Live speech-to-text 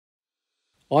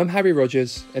I'm Harry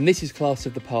Rogers, and this is Class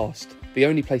of the Past, the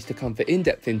only place to come for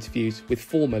in-depth interviews with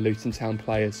former Luton Town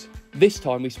players. This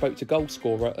time we spoke to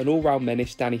goalscorer and all-round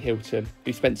menace Danny Hylton,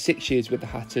 who spent 6 years with the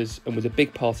Hatters and was a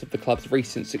big part of the club's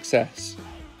recent success.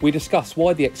 We discuss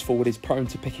why the ex-forward is prone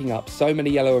to picking up so many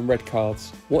yellow and red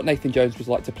cards, what Nathan Jones was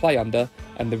like to play under,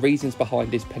 and the reasons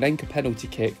behind his Panenka penalty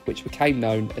kick, which became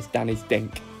known as Danny's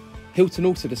dink. Hylton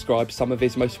also described some of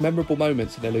his most memorable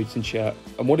moments in a Luton shirt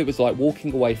and what it was like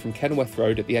walking away from Kenilworth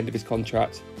Road at the end of his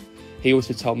contract. He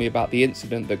also told me about the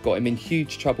incident that got him in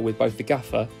huge trouble with both the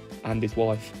gaffer and his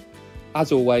wife.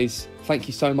 As always, thank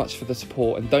you so much for the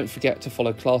support, and don't forget to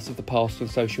follow Class of the Past on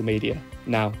social media.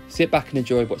 Now, sit back and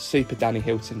enjoy what Super Danny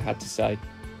Hylton had to say.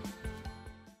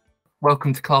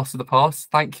 Welcome to Class of the Past.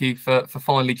 Thank you for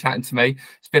finally chatting to me.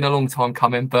 It's been a long time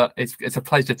coming, but it's a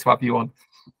pleasure to have you on.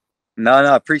 No,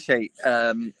 I appreciate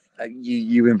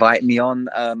you inviting me on.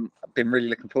 I've been really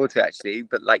looking forward to it, actually.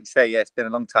 But like you say, yeah, it's been a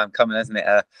long time coming, hasn't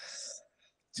it?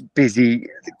 Busy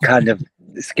kind of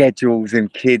schedules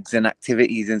and kids and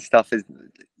activities and stuff has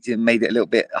made it a little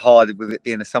bit harder with it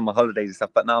being the summer holidays and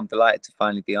stuff. But now I'm delighted to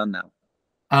finally be on now.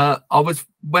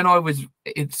 When I was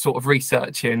sort of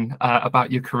researching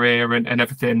about your career and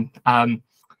everything,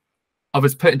 I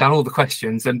was putting down all the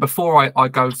questions, and before I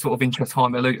go sort of into your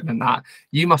time at Luton and that,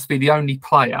 you must be the only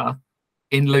player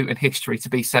in Luton history to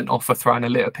be sent off for throwing a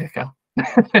litter picker.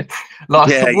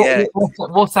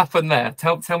 What's happened there?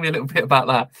 Tell me a little bit about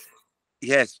that.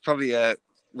 Yeah, it's probably a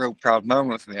real proud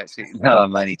moment for me, actually. No,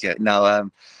 I'm only joking. No,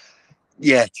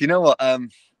 yeah. Do you know what? Do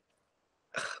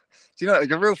you know,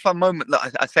 it's a real fun moment. Look,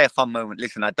 I say a fun moment.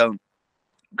 Listen, I don't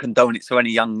condone it. So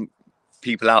any young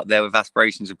people out there with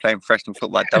aspirations of playing professional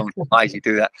football, I don't advise you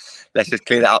do that. Let's just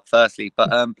clear that up firstly.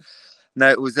 But no,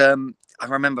 it was I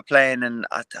remember playing, and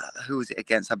who was it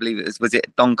against? I believe was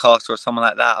it Doncaster or someone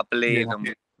like that, I believe. Yeah.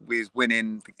 And we was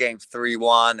winning the game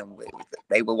 3-1, and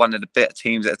they were one of the better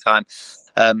teams at the time.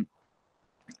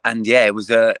 And yeah, it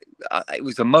was a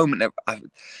moment that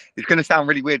it's going to sound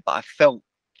really weird, but I felt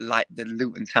like the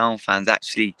Luton Town fans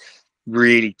actually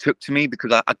really took to me,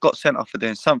 because I got sent off for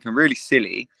doing something really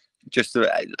silly, just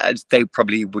as they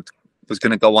probably was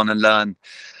going to go on and learn.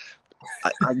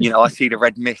 I see the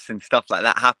red mist and stuff like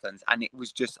that happens, and it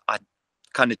was just, I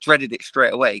kind of dreaded it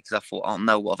straight away, because I thought, oh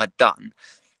no, what have I done?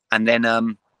 And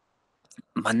then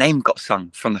my name got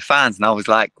sung from the fans, and I was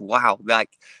like, wow,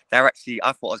 like they're actually,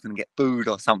 I thought I was going to get booed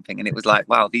or something, and it was like,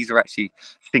 wow, these are actually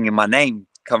singing my name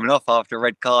coming off after a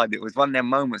red card. It was one of them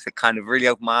moments that kind of really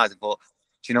opened my eyes. I thought,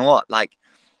 do you know what, like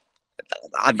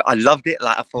I loved it.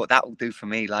 Like I thought that will do for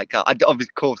me. Like of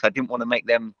course I didn't want to make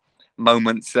them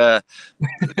moments I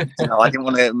didn't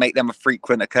want to make them a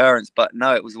frequent occurrence, but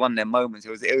no, it was one of them moments.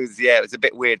 It was a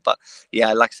bit weird, but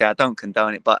yeah, like I say, I don't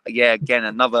condone it, but yeah, again,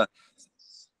 another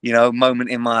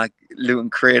moment in my Luton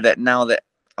career that now that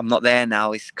I'm not there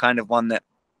now, it's kind of one that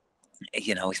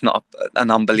it's not an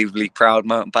unbelievably proud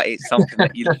moment, but it's something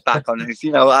that you look back on, and it's,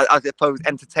 I suppose,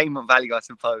 entertainment value, I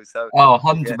suppose. So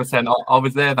 100%. Yeah. I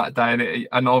was there that day,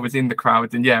 and I was in the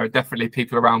crowd, and yeah, definitely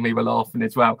people around me were laughing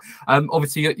as well.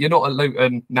 Obviously you're not at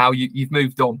Luton now, you've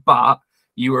moved on, but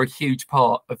you were a huge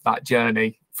part of that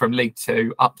journey from League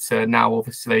Two up to now,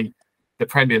 obviously the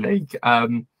Premier League.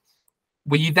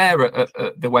 Were you there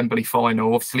at the Wembley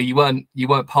final? Obviously, you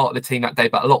weren't part of the team that day,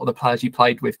 but a lot of the players you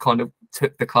played with kind of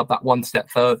took the club that one step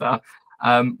further.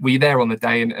 Were you there on the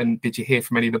day, and did you hear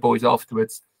from any of the boys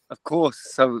afterwards? Of course.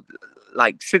 So,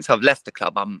 like, since I've left the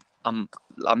club, I'm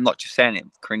not just saying it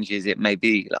cringy as it may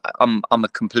be. Like, I'm a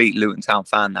complete Luton Town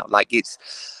fan now. Like,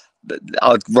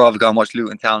 I'd rather go and watch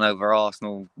Luton Town over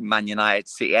Arsenal, Man United,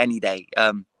 City any day.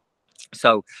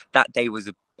 So that day was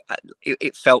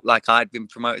it felt like I'd been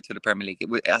promoted to the Premier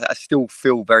League. I still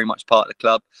feel very much part of the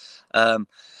club.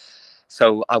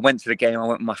 So I went to the game. I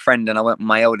went with my friend, and I went with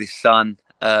my eldest son.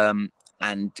 And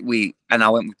I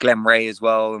went with Glenn Ray as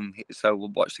well. And so we'll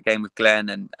watch the game with Glenn.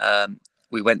 And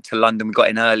we went to London. We got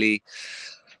in early,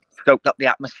 scoped up the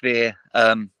atmosphere.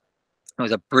 It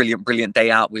was a brilliant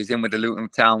day out. We was in with the Luton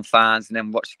Town fans, and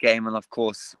then watched the game. And of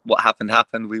course, what happened.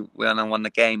 We went and won the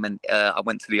game. And I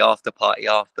went to the after party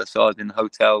after. So I was in the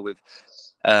hotel with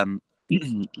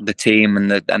the team and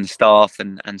the staff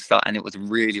and stuff. And it was a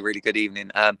really good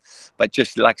evening. But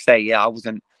just like I say, yeah, I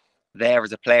wasn't there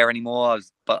as a player anymore.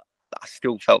 But I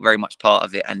still felt very much part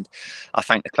of it. And I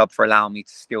thank the club for allowing me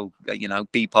to still,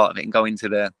 be part of it and go into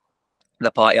the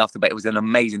party after. But it was an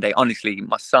amazing day. Honestly,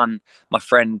 my son, my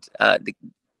friend,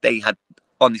 they had,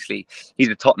 honestly, he's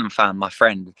a Tottenham fan, my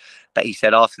friend, that he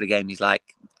said after the game, he's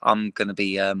like, I'm going to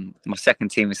be, my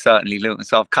second team is certainly Luton.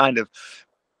 So I've kind of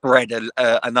bred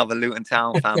another Luton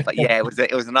Town fan. But yeah, it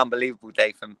was an unbelievable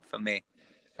day for me.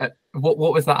 What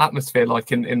was that atmosphere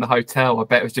like in the hotel? I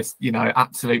bet it was just, you know,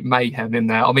 absolute mayhem in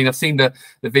there. I mean, I've seen the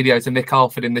videos of Mick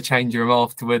Harford in the changing room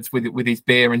afterwards with his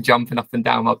beer and jumping up and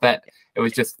down. I bet it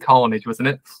was just carnage, wasn't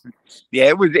it? Yeah,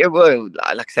 it was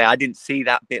like I say, I didn't see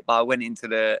that bit, but I went into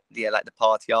the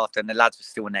party after, and the lads were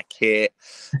still in their kit.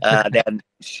 They hadn't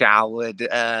showered.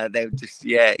 They were just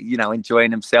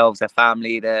enjoying themselves. Their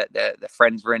family, their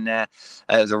friends were in there.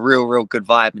 It was a real good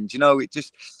vibe, and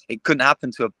it couldn't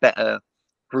happen to a better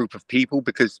group of people,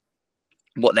 because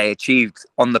what they achieved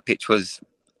on the pitch was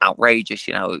outrageous.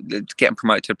 Getting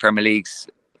promoted to the Premier League's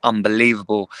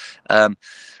unbelievable.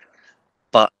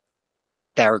 But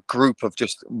they're a group of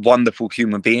just wonderful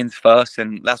human beings first,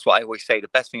 and that's what I always say. The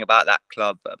best thing about that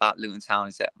club, about Luton Town,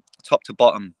 is that top to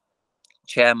bottom,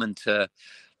 chairman to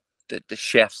the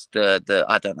chefs, the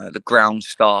I don't know, the ground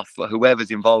staff,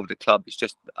 whoever's involved with the club, is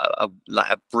just a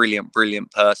brilliant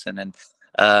person. And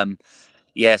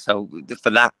so for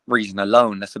that reason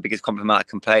alone, that's the biggest compliment I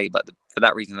can pay. But for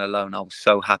that reason alone, I was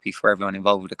so happy for everyone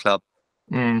involved with the club.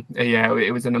 Yeah,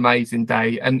 it was an amazing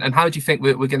day. And how do you think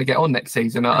we're going to get on next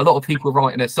season? A lot of people are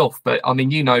writing us off, but I mean,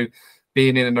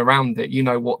 being in and around it, you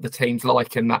know what the team's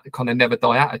like, and that kind of never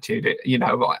die attitude.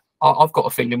 I've got a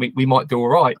feeling we might do all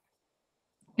right.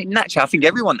 Naturally, I think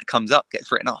everyone that comes up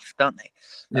gets written off, don't they?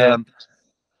 Yeah.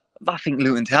 I think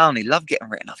Luton Town, they love getting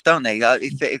written off, don't they?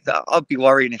 If I'd be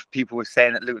worrying if people were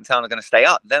saying that Luton Town are going to stay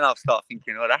up. Then I'll start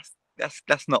thinking, well,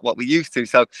 that's not what we used to.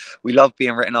 So we love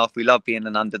being written off. We love being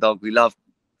an underdog. We love,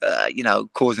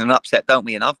 causing an upset, don't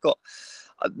we? And I've got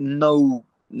no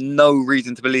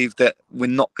reason to believe that we're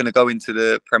not going to go into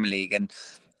the Premier League. And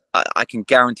I can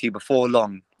guarantee before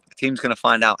long, the team's going to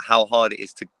find out how hard it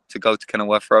is to go to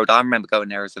Kenilworth Road. I remember going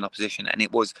there as an opposition, and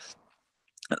it was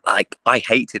like, I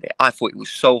hated it. I thought it was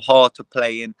so hard to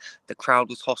play in. The crowd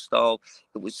was hostile.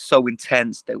 It was so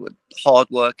intense. They were hard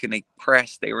working. They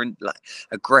pressed. They were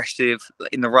aggressive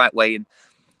in the right way.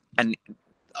 And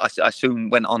I soon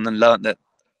went on and learned that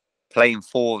playing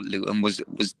for Luton was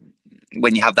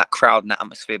when you have that crowd and that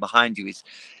atmosphere behind you,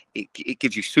 it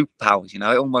gives you superpowers.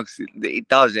 It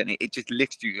does, and it just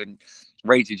lifts you and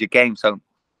raises your game. So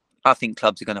I think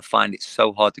clubs are going to find it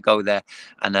so hard to go there,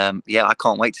 and I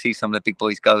can't wait to see some of the big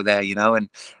boys go there, and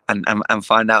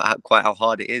find out how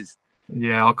hard it is.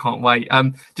 Yeah, I can't wait.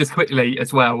 Just quickly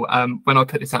as well, when I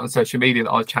put this out on social media that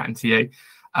I was chatting to you,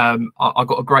 I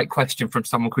got a great question from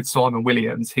someone called Simon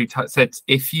Williams, who said,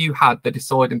 if you had the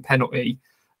deciding penalty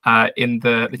in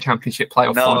the Championship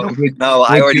playoff final,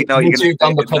 I already know you're going to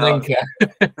done the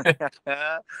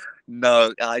Panenka.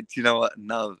 No, do you know what?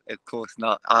 No, of course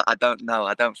not. I don't know.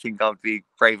 I don't think I'd be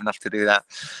brave enough to do that.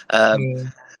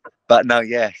 But no,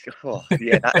 yeah,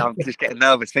 I'm just getting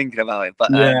nervous thinking about it.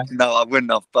 But no, I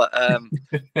wouldn't have. But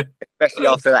especially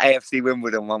after that AFC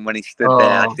Wimbledon one, when he stood there,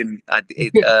 I got in a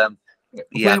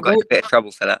bit of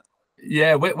trouble for that.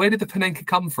 Yeah, where did the Panenka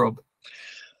come from?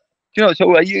 So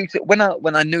when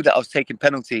I knew that I was taking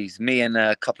penalties, me and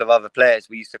a couple of other players,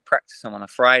 we used to practice them on a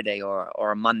Friday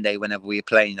or a Monday whenever we were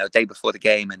playing, day before the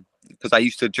game. And because I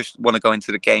used to just want to go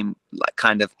into the game, like,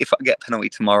 kind of, if I get a penalty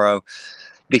tomorrow,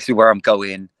 this is where I'm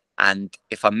going. And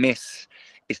if I miss,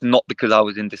 it's not because I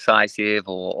was indecisive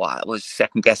or I was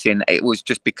second guessing. It was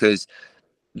just because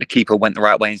the keeper went the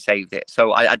right way and saved it.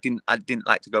 So I didn't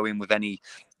like to go in with any,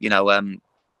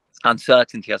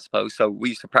 uncertainty, I suppose. So we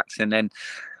used to practice, and then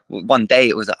one day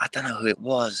it was, I don't know who it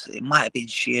was. It might have been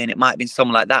Sheehan. It might have been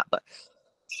someone like that. But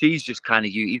she's just kind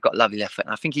of, you've got lovely left foot.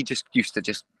 And I think he just used to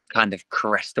just kind of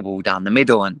caress the ball down the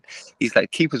middle. And he's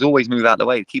like, keepers always move out the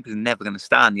way. The keeper's never going to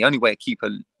stand. The only way a keeper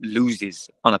loses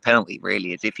on a penalty,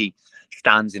 really, is if he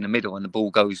stands in the middle and the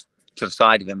ball goes to the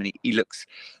side of him, and he looks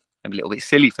a little bit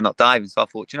silly for not diving. So I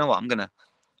thought, you know what, I'm gonna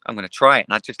try it.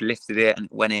 And I just lifted it and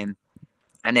it went in.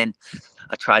 And then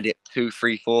I tried it 2,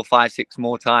 3, 4, 5, 6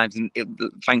 more times, and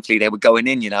thankfully they were going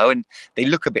in, and they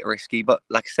look a bit risky. But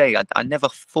like I say, I never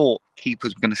thought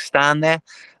keepers were going to stand there.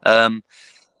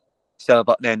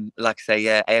 But then, like I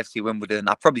say, AFC Wimbledon,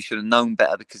 I probably should have known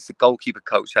better, because the goalkeeper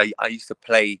coach I used to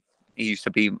play, he used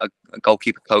to be a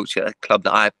goalkeeper coach at a club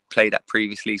that I played at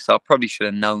previously. So I probably should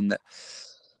have known that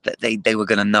they were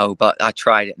going to know. But I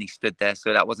tried it and he stood there.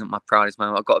 So that wasn't my proudest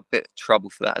moment. I got a bit of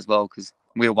trouble for that as well, because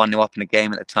we were 1-0 up in the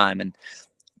game at the time, and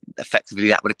effectively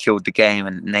that would have killed the game.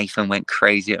 And Nathan went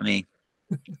crazy at me,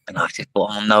 and I just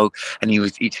thought, oh no. And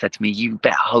he said to me, you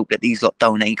better hope that these lot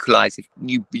don't equalise. If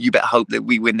you better hope that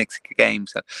we win next game.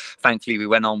 So thankfully we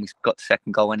went on. We got the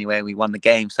second goal anyway. We won the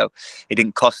game, so it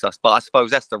didn't cost us. But I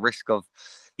suppose that's the risk of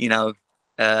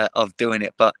doing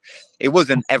it. But it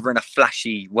wasn't ever in a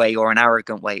flashy way or an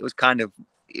arrogant way. It was kind of,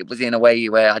 it was in a way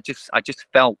where I just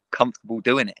felt comfortable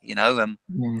doing it, you know.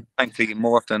 Thankfully,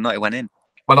 more often than not, it went in.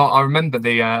 Well, I remember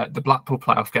the Blackpool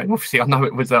playoff game. Obviously, I know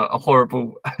it was a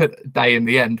horrible day in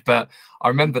the end, but I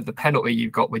remember the penalty you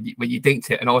got when you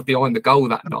dinked it, and I was behind the goal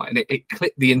that night, and it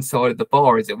clipped the inside of the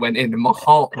bar as it went in, and my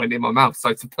heart went in my mouth.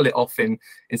 So to pull it off in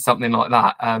something like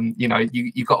that, you know,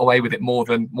 you got away with it more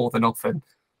than often.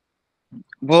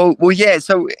 Well, yeah.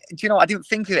 So you know, I didn't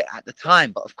think of it at the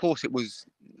time, but of course, it was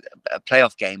a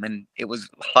playoff game, and it was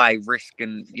high risk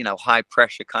and, you know, high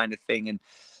pressure kind of thing,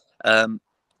 and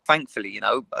thankfully, you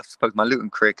know, I suppose my Luton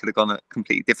career could have gone a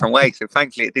completely different way. So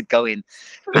thankfully, it did go in,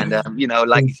 and you know,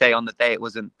 like you say, on the day it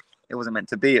wasn't meant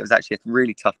to be. It was actually a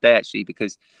really tough day, actually,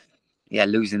 because yeah,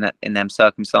 losing that in them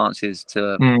circumstances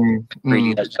to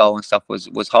really that goal and stuff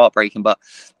was heartbreaking. But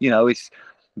you know,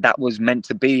 that was meant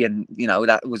to be, and you know,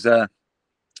 that was a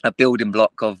building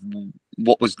block of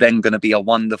what was then going to be a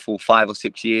wonderful 5 or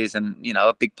 6 years, and you know,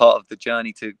 a big part of the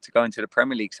journey to go into the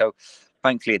Premier League. So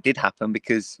thankfully it did happen,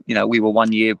 because you know, we were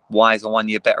 1 year wiser, 1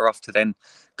 year better off to then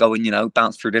go and, you know,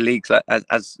 bounce through the leagues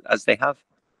as they have.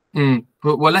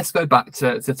 Well, let's go back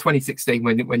to 2016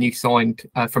 when you signed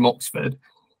from Oxford.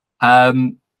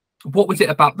 What was it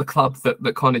about the club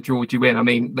that kind of drew you in? I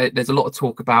mean, there's a lot of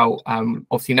talk about,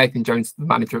 obviously Nathan Jones, the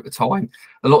manager at the time,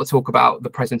 a lot of talk about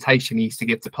the presentation he used to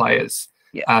give to players,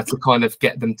 to kind of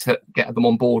get them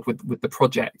on board with the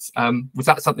project. Was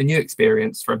that something you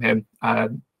experienced from him?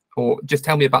 Or just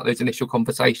tell me about those initial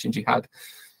conversations you had.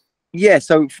 Yeah,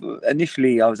 so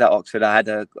initially I was at Oxford. I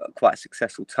had quite a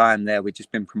successful time there. We'd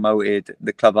just been promoted.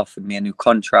 The club offered me a new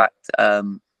contract,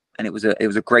 and it was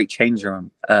a great change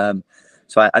room.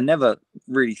 So I never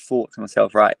really thought to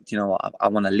myself, right, you know what, I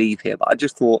want to leave here. But I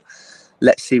just thought,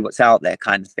 let's see what's out there,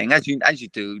 kind of thing. As you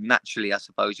do naturally, I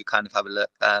suppose, you kind of have a look.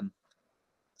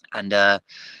 And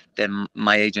then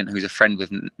my agent, who's a friend with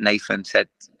Nathan, said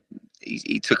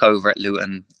he took over at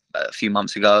Luton a few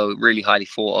months ago. Really highly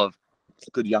thought of,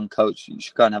 good young coach. You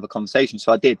should go and have a conversation.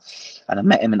 So I did, and I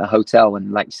met him in a hotel.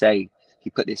 And like you say, he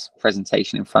put this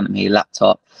presentation in front of me, a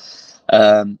laptop.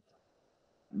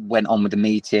 Went on with the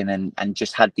meeting and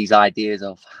just had these ideas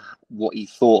of what he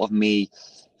thought of me,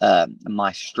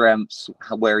 my strengths,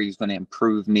 where he was going to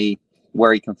improve me,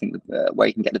 where he can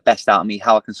get the best out of me,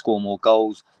 how I can score more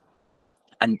goals.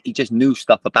 And he just knew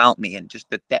stuff about me, and just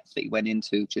the depth that he went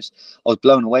into, just I was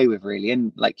blown away with, really.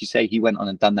 And like you say, he went on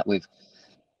and done that with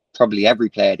probably every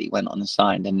player that he went on and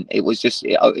signed. And it was just,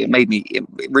 it made me, it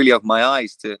really opened my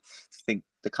eyes to think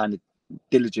the kind of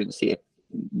diligence that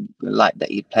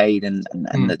he'd played, and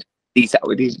the detail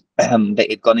that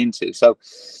he'd gone into. So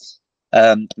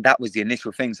that was the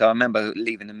initial thing. So I remember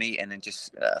leaving the meeting and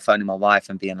just phoning my wife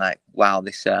and being like, wow,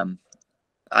 this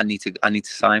I need to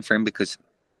sign for him, because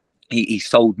he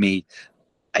sold me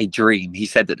a dream. He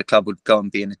said that the club would go and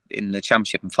be in the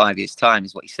Championship in 5 years' time,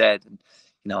 is what he said. And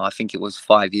you know, I think it was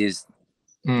 5 years,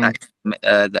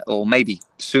 or maybe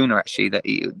sooner actually, that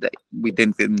we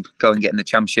didn't go and get in the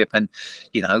Championship. And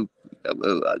you know,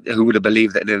 who would have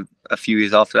believed that a few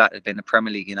years after that had been the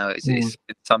Premier League? You know, it's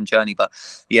some journey. But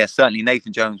yeah, certainly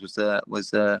Nathan Jones was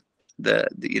the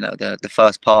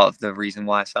first part of the reason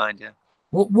why I signed. Yeah.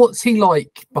 What's he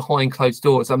like behind closed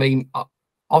doors? I mean,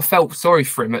 I felt sorry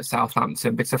for him at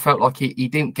Southampton, because I felt like he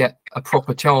didn't get a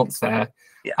proper chance there.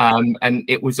 Yeah. And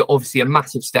it was obviously a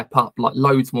massive step up, like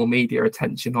loads more media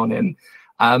attention on him.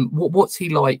 What's he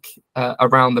like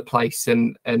around the place,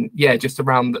 and yeah, just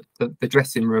around the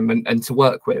dressing room and to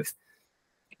work with?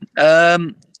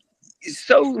 So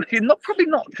he's probably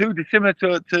not too dissimilar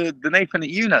to the Nathan that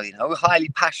you know, highly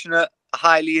passionate,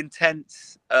 highly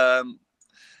intense,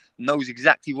 knows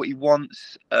exactly what he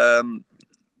wants,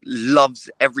 loves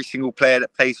every single player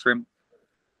that plays for him,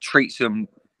 treats them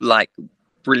like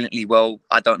brilliantly well.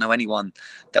 I don't know anyone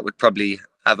that would probably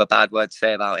have a bad word to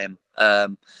say about him.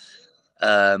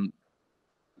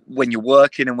 When you're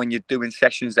working and when you're doing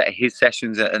sessions that are his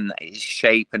sessions and his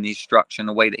shape and his structure and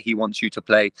the way that he wants you to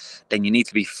play, then you need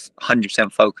to be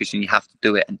 100% focused, and you have to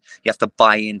do it, and you have to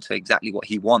buy into exactly what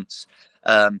he wants.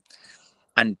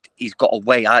 And he's got a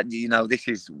way. I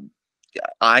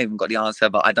haven't got the answer,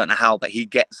 but I don't know how, but he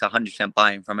gets 100%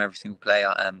 buy-in from every single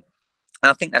player. And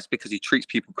I think that's because he treats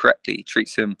people correctly. He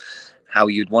treats them how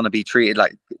you'd want to be treated,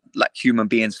 like human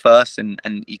beings first, and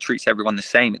he treats everyone the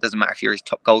same. It doesn't matter if you're his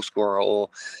top goal scorer, or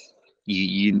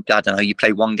you I don't know, you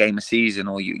play one game a season,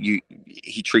 or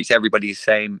he treats everybody the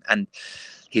same, and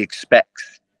he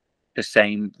expects the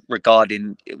same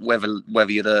regarding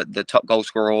whether you're the top goal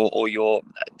scorer or you're,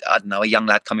 I don't know, a young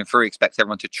lad coming through. He expects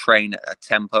everyone to train at a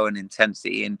tempo and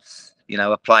intensity, and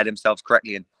apply themselves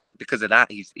correctly. And because of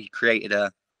that, he created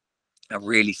a a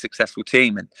really successful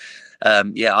team.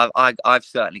 And yeah, I've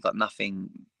certainly got nothing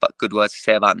but good words to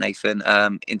say about Nathan.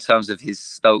 In terms of his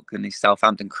Stoke and his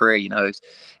Southampton career, you know,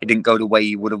 it didn't go the way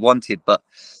he would have wanted. But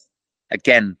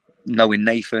again, knowing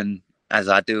Nathan as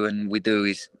I do and we do,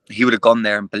 is he would have gone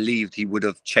there and believed he would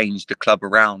have changed the club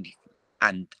around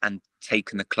and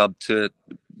taken the club to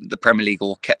the Premier League,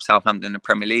 or kept Southampton in the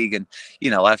Premier League. And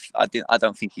you know, I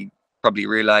don't think he probably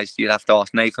realised, you'd have to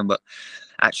ask Nathan, but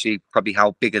actually probably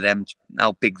how big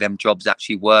them jobs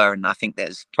actually were. And I think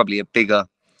there's probably a bigger,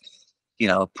 you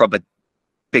know,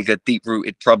 bigger deep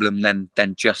rooted problem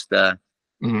than just a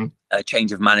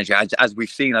change of manager, as we've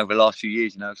seen over the last few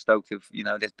years. You know, Stoke have, you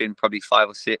know, there's been probably 5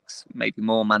 or 6, maybe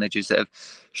more managers that have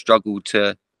struggled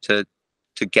to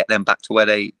get them back to where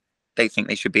they think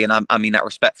they should be. And I mean that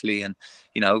respectfully. And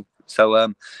you know,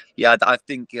 so yeah, I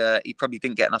think he probably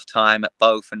didn't get enough time at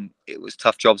both, and it was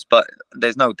tough jobs. But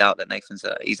there's no doubt that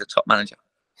he's a top manager.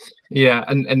 Yeah,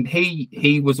 and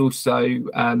he was also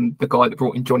the guy that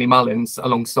brought in Johnny Mullins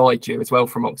alongside you as well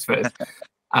from Oxford.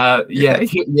 Yeah,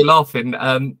 you're laughing.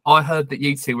 I heard that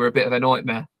you two were a bit of a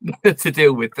nightmare to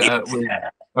deal with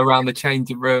around the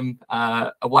changing room,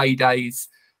 away days.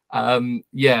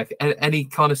 Yeah, any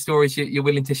kind of stories you're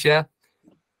willing to share?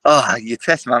 Oh, you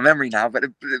test my memory now. But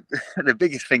the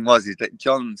biggest thing is that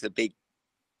John's a big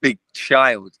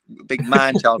child, big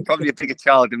man child, probably a bigger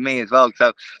child than me as well.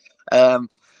 So,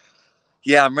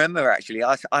 yeah, I remember actually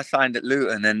I signed at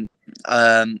Luton, and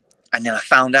then I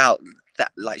found out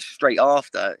that like straight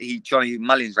after, Johnny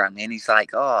Mullins rang me and he's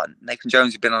like, "Oh, Nathan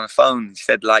Jones has been on the phone. He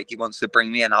said like he wants to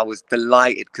bring me in." I was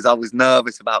delighted because I was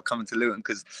nervous about coming to Luton,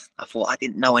 because I thought I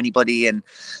didn't know anybody, and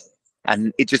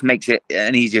it just makes it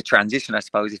an easier transition, I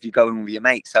suppose, if you go in with your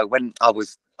mate. So when I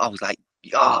was like,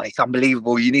 "Oh, it's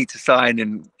unbelievable, you need to sign,"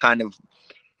 and kind of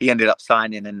he ended up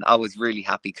signing, and I was really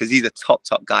happy because he's a top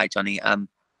guy, Johnny.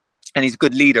 And he's a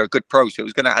good leader, a good pro, so it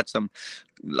was going to add some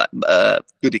like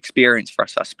good experience for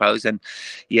us, I suppose. And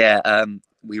yeah,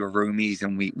 we were roomies,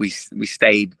 and we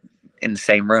stayed in the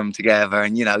same room together.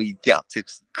 And you know, you get up to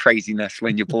craziness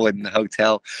when you're bored in the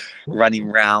hotel, running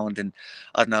around, and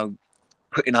I don't know,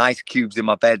 putting ice cubes in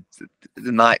my bed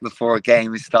the night before a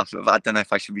game and stuff. I don't know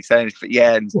if I should be saying this, but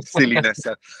yeah, and silliness.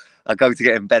 So I go to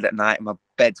get in bed at night and my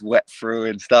bed's wet through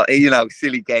and stuff. You know,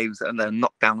 silly games, and then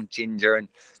knock down ginger and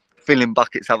filling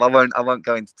buckets up. I won't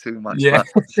go into too much. Yeah,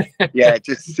 but yeah,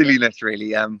 just silliness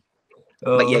really.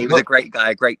 But yeah, he was a great guy,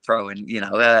 a great pro, and you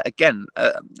know, again,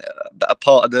 a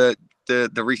part of the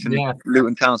recent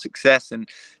Luton Town success, and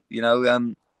you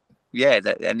know, yeah,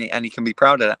 and he can be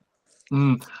proud of that.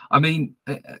 I mean,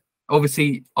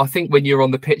 obviously, I think when you're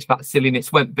on the pitch, that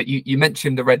silliness went. But you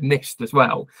mentioned the red mist as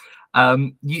well.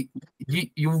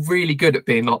 You're really good at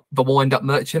being like the wind-up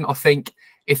merchant. I think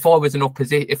if I was a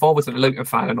Luton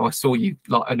fan and I saw you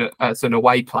like as an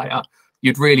away player,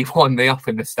 you'd really wind me up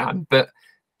in the stand. But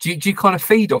do you kind of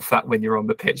feed off that when you're on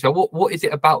the pitch? Like, what is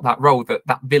it about that role,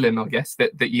 that villain, I guess,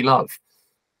 that you love?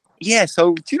 Yeah.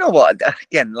 So do you know what?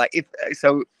 Again, like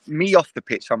me off the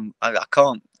pitch, I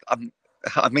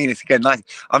mean, it's again, like,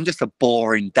 I'm just a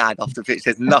boring dad off the pitch.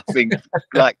 There's nothing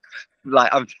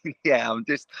I'm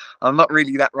not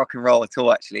really that rock and roll at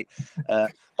all, actually.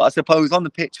 But I suppose on the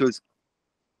pitch was,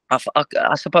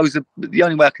 I suppose the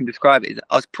only way I can describe it is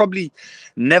I was probably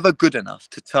never good enough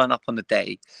to turn up on the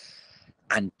day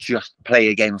and just play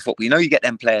a game of football. You know, you get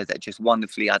them players that are just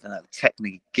wonderfully, I don't know,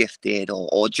 technically gifted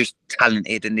or just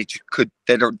talented, and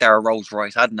they're a Rolls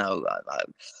Royce. I don't know.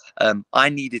 I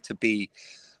needed to be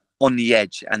on the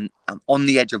edge, and on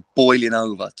the edge of boiling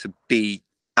over to be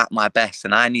at my best.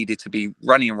 And I needed to be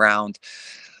running around.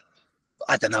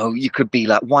 I don't know, you could be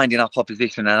like winding up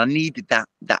opposition, and I needed that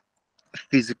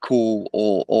physical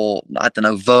or I don't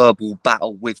know, verbal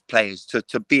battle with players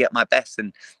to be at my best.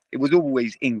 And it was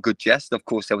always in good jest. Of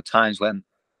course, there were times when,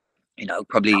 you know,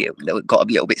 probably it got a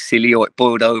little bit silly, or it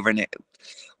boiled over and it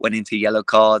went into yellow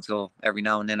cards, or every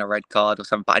now and then a red card or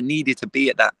something. But I needed to be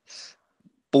at that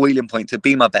boiling point to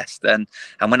be my best. And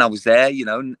when I was there, you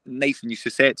know, Nathan used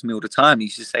to say it to me all the time. He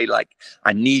used to say, like,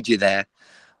 I need you there,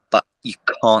 but you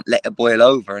can't let it boil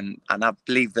over. And I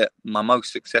believe that my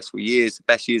most successful years, the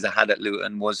best years I had at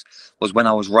Luton was when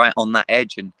I was right on that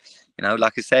edge. And, you know,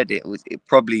 like I said,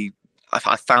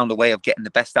 I found a way of getting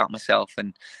the best out of myself,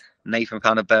 and Nathan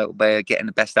found a way of getting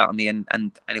the best out of me. And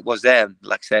it was there.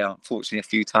 Like I say, unfortunately, a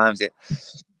few times it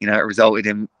resulted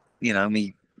in, you know,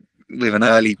 me with an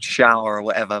early shower or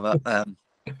whatever. But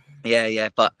yeah.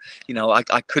 But, you know, I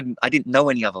didn't know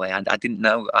any other way. And I didn't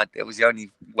know, it was the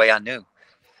only way I knew.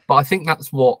 But I think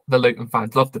that's what the Luton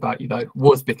fans loved about you, though,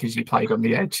 was because you played on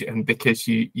the edge and because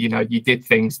you did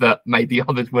ththings that maybe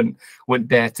others wouldn't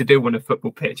dare to do on a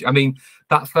football pitch. I mean,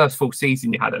 that first full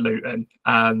season you had at Luton,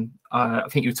 I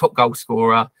think you were top goal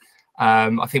scorer.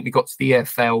 I think we got to the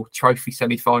EFL Trophy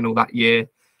semi-final that year.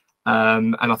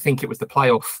 And I think it was the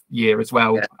playoff year as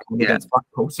well against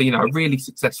Blackpool. So, a really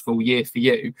successful year for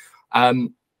you.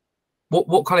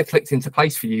 What kind of clicked into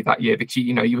place for you that year? Because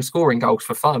you were scoring goals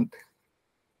for fun.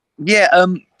 Yeah,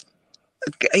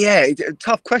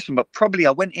 tough question, but probably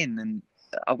I went in and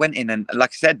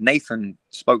like I said, Nathan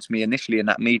spoke to me initially in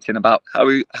that meeting about how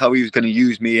he was going to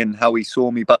use me and how he saw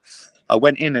me. But I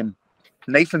went in, and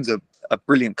Nathan's a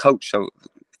brilliant coach. So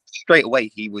straight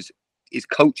away his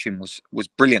coaching was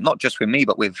brilliant, not just with me,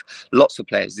 but with lots of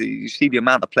players. You see the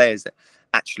amount of players that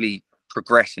actually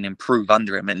progress and improve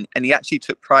under him, and he actually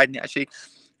took pride in it. Actually,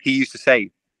 he used to say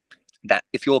that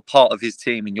if you're part of his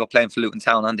team and you're playing for Luton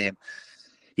Town under him,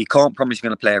 he can't promise you're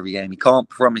going to play every game. He can't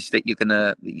promise that you're going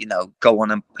to, go on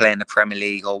and play in the Premier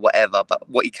League or whatever. But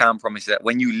what he can promise is that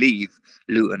when you leave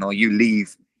Luton or you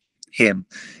leave him,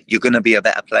 you're going to be a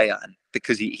better player. And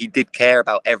because he did care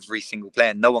about every single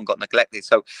player, no one got neglected.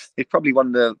 So it's probably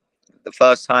one of the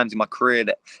first times in my career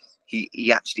that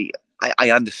he actually, I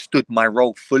understood my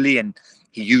role fully, and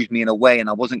he used me in a way, and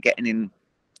I wasn't getting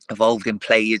involved in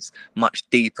plays much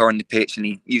deeper on the pitch. And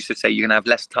he used to say, you're going to have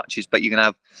less touches, but you're going to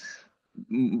have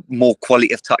more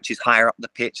quality of touches higher up the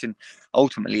pitch. And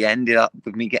ultimately ended up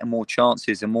with me getting more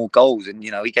chances and more goals. And,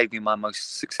 he gave me my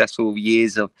most successful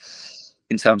years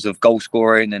in terms of goal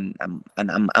scoring and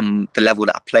the level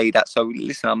that I played at. So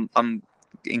listen, I'm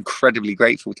incredibly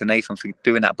grateful to Nathan for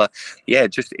doing that. But yeah,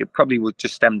 it probably would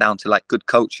just stem down to like good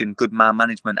coaching, good man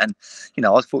management. And, I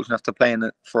was fortunate enough to play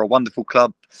for a wonderful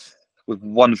club with a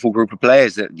wonderful group of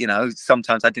players that,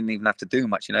 sometimes I didn't even have to do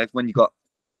much. When you got,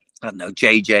 I don't know,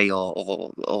 JJ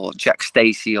or Jack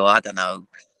Stacey, or I don't know,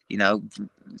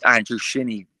 Andrew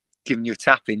Shinney giving you a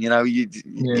tapping, you got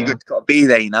to be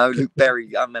there, Luke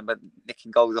Berry, I remember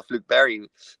nicking goals off Luke Berry.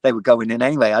 They were going in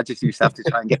anyway. I just used to have to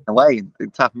try and get away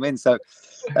and tap them in. So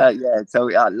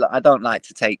I don't like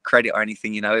to take credit or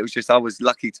anything, it was just I was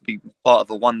lucky to be part of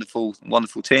a wonderful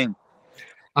team.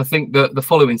 I think that the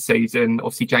following season,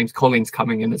 obviously James Collins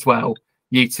coming in as well,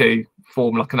 you two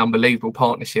form like an unbelievable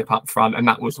partnership up front, and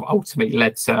that was what ultimately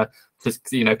led to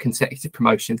consecutive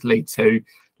promotions, League Two,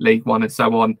 League One, and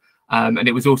so on. And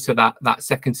it was also that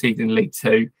second season in League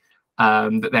Two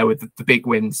that there were the big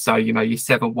wins. So you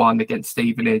 7-1 against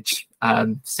Stevenage,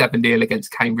 7-0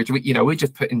 against Cambridge. We're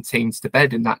just putting teams to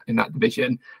bed in that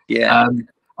division. Yeah.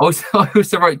 I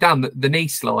also wrote down the knee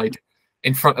slide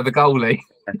in front of the goalie.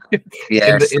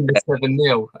 Yes. in the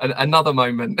 7-0. Another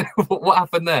moment. What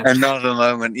happened there? Another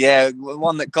moment. Yeah,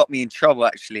 one that got me in trouble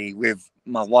actually with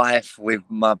my wife, with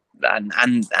my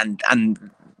and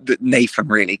Nathan,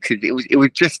 really, because it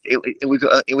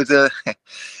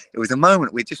was a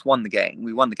moment. We just won the game.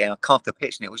 We won the game. I carved the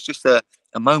pitch, and it was just a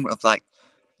moment of like,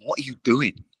 what are you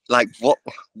doing? Like, what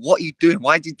are you doing?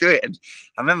 Why did you do it? And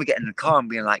I remember getting in the car and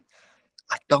being like,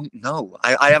 I don't know.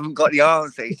 I haven't got the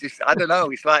answer. It's just, I don't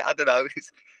know. It's like, I don't know.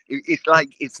 It's like,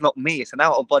 it's not me. It's an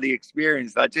out of body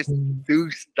experience. I just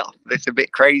do stuff that's a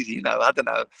bit crazy, I don't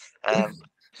know.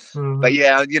 But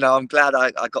yeah, I'm glad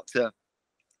I got to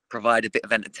provide a bit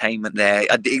of entertainment there.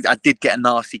 I did get a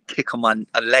nasty kick on my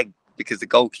leg because the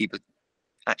goalkeeper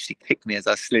actually kicked me as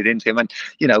I slid into him, and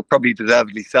probably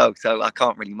deservedly so. So I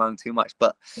can't really moan too much.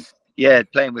 But yeah,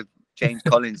 playing with James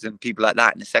Collins and people like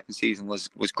that in the second season was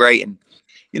great. And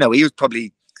he'll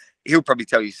probably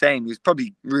tell you the same. He was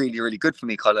probably really, really good for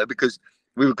me, Colo, because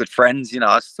we were good friends.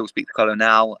 I still speak to Colo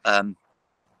now.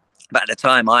 But at the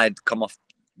time, I had come off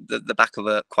the back of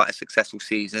quite a successful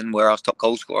season where I was top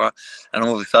goal scorer, and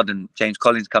all of a sudden James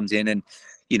Collins comes in and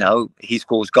he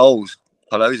scores goals.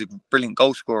 Colo's a brilliant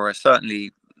goal scorer.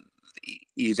 Certainly,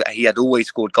 he had always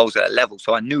scored goals at that level,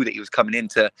 so I knew that he was coming in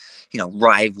to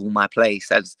rival my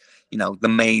place as the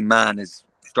main man, as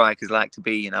strikers like to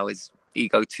be. As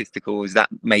egotistical as that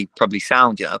may probably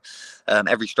sound,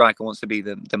 every striker wants to be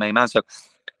the main man. So,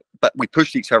 but we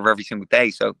pushed each other every single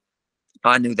day. So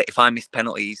I knew that if I missed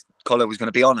penalties, Colo was going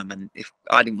to be on him, and if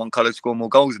I didn't want Colo to score more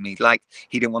goals than me, like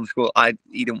he didn't want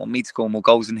me to score more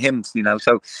goals than him.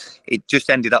 So it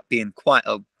just ended up being quite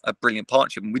a brilliant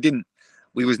partnership. And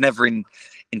we was never in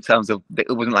terms of, it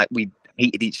wasn't like we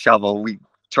hated each other, or we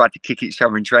tried to kick each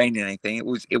other in training or anything. It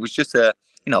was just a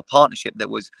partnership that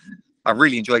was. I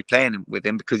really enjoyed playing with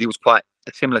him because he was quite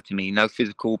similar to me.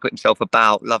 Physical, put himself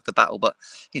about, loved the battle, but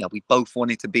we both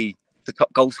wanted to be the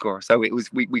top goal scorer. So it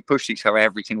was we pushed each other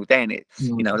every single day, and it,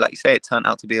 you know, like you say, it turned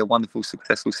out to be a wonderful,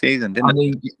 successful season, didn't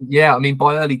it? Yeah, I mean,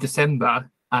 by early December,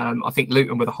 I think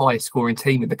Luton were the highest scoring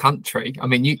team in the country. I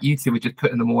mean, you two were just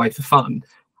putting them away for fun.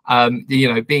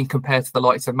 You know, being compared to the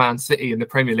likes of Man City in the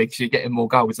Premier League, so you're getting more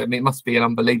goals. I mean, it must be an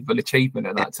unbelievable achievement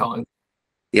at that time.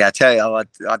 Yeah, I tell you,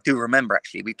 I do remember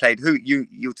actually. We played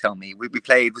you tell me. We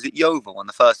played, was it Yeovil on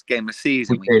the first game of the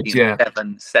season? We did, yeah.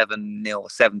 7-0 or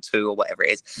 7-2 or whatever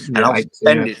it is. Yeah, and I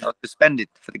was suspended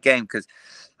for the game because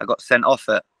I got sent off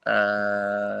at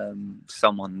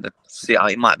someone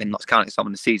it might have been Notts County,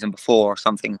 someone the season before or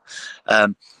something.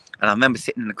 And I remember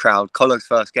sitting in the crowd, Colo's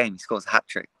first game, he scores a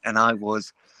hat-trick, and I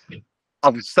was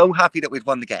so happy that we'd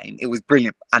won the game. It was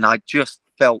brilliant, and I just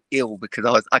felt ill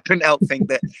because I couldn't help think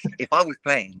that if I was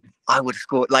playing, I would have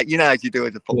scored, like, you know, as you do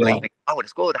as a footballer. Yeah. I would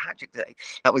have scored a hat-trick today.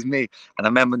 That was me. And I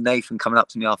remember Nathan coming up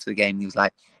to me after the game, and he was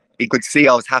like, he could see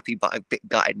I was happy but a bit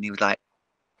gutted, and he was like,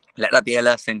 let that be a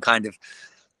lesson, kind of,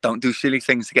 don't do silly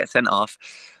things to get sent off,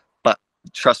 but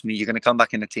trust me, you're going to come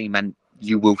back in the team and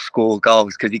you will score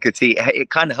goals. Because you could see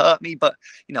it kind of hurt me, but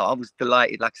you know, I was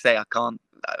delighted. Like I say, I can't,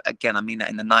 again, I mean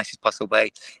that in the nicest possible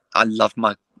way. I loved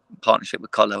my partnership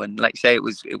with Colo, and like you say, it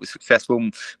was successful.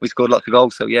 We scored lots of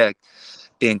goals, so yeah,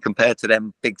 being compared to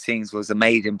them big teams was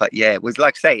amazing. But yeah, it was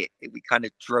like I say, we kind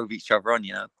of drove each other on,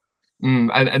 you know.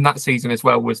 And that season as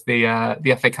well was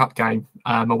the FA Cup game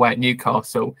away at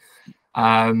Newcastle.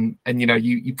 And you know,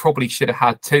 you probably should have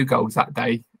had 2 goals that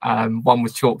day. One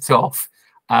was chalked off,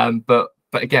 but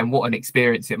again, what an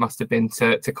experience it must have been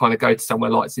to kind of go to somewhere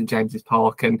like St James's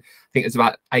Park, and I think there's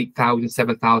about 8,000,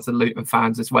 7,000 Luton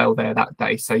fans as well there that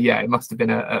day. So yeah, it must have been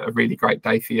a really great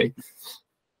day for you.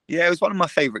 Yeah, it was one of my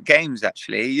favourite games,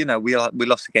 actually. You know, we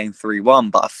lost the game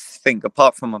 3-1, but I think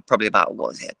apart from probably about, what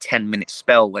was it, a 10-minute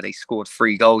spell where they scored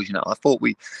 3 goals, you know, I thought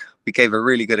we gave a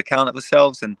really good account of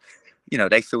ourselves, and you know,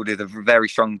 they fielded a very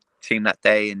strong team that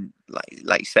day. And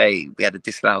like you say, we had a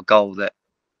disallowed goal that,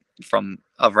 from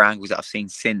other angles that I've seen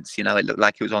since, you know, it looked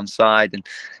like it was onside, and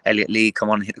Elliot Lee come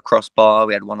on and hit the crossbar.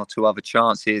 We had 1 or 2 other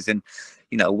chances, and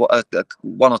you know,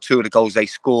 1 or 2 of the goals they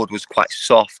scored was quite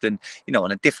soft, and you know,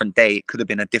 on a different day it could have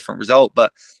been a different result.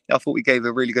 But I thought we gave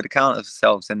a really good account of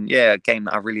ourselves, and yeah, a game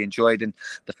that I really enjoyed. And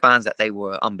the fans that they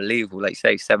were unbelievable. Like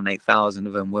say 7,000-8,000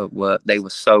 of them were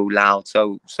so loud,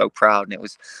 so proud, and it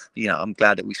was, you know, I'm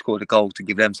glad that we scored a goal to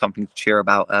give them something to cheer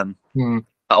about.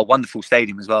 A wonderful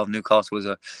stadium as well. Newcastle was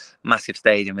a massive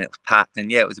stadium, and it was packed,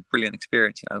 and yeah, it was a brilliant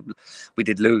experience. You know, we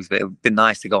did lose, but it would have been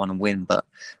nice to go on and win. But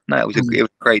no, it was a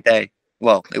great day.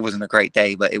 Well, it wasn't a great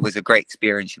day, but it was a great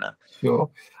experience, you know. Sure.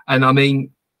 And I mean,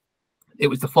 it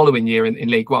was the following year in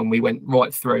League One, we went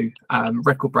right through,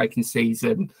 record-breaking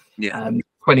season,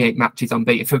 28 matches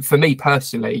unbeaten. For me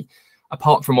personally,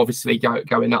 apart from obviously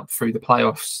going up through the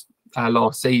playoffs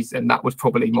last season, that was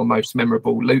probably my most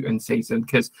memorable Luton season,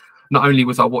 because not only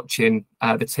was I watching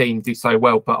the team do so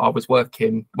well, but I was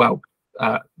working,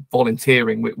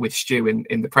 volunteering with Stu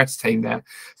in the press team there.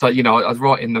 So, you know, I was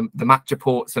writing the match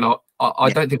reports, and I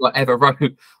don't think I ever wrote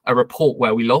a report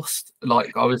where we lost.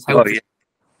 Like, I was helping.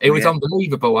 It was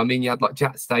unbelievable. I mean, you had like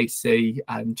Jack Stacey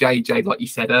and JJ, like you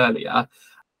said earlier.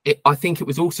 I think it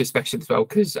was also special as well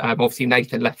because obviously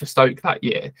Nathan left for Stoke that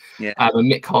year.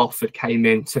 And Mick Harford came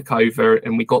in, took over,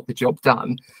 and we got the job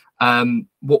done.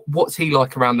 What's he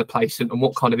like around the place, and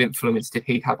what kind of influence did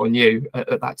he have on you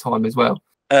at that time as well?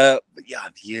 Yeah,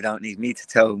 you don't need me to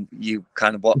tell you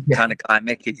kind of what kind of guy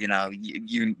Mick is. You know,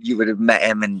 you would have met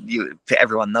him, and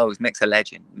everyone knows Mick's a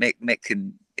legend.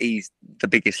 Mick he's the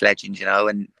biggest legend, you know.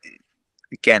 And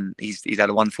again, he's had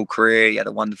a wonderful career. He had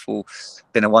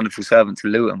been a wonderful servant to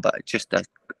Luton, but just an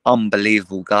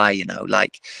unbelievable guy, you know,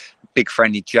 like big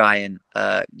friendly giant.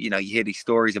 You know, you hear these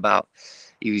stories about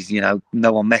he was, you know,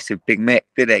 no one messed with Big Mick,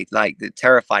 did they? Like, they're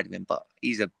terrified of him, but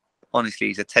honestly,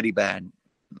 he's a teddy bear. And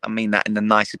I mean that in the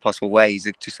nicest possible way. He's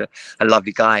just a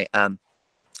lovely guy.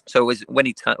 So it was when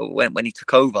he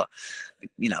took over,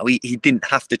 you know, he didn't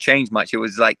have to change much. It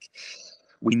was like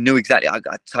we knew exactly. I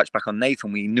touched back on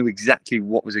Nathan. We knew exactly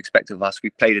what was expected of us.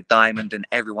 We played a diamond, and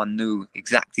everyone knew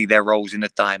exactly their roles in the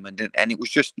diamond. And it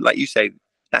was just like you say,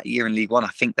 that year in League One, I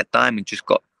think that diamond just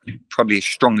got probably as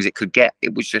strong as it could get.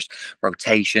 It was just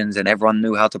rotations, and everyone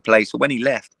knew how to play. So when he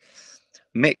left,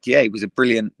 Mick, he was a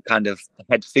brilliant kind of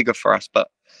head figure for us, but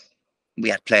we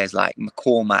had players like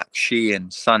McCormack, Sheehan,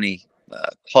 Sonny,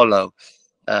 Colo,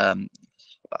 I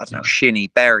don't know, Shinny,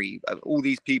 Berry, all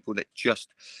these people that just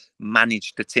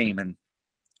managed the team. And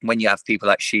when you have people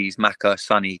like Shees, Maka,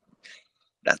 Sonny,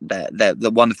 they're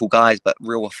wonderful guys, but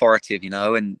real authoritative, you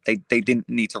know, and they didn't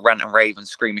need to rant and rave and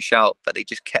scream and shout, but they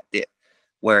just kept it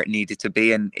where it needed to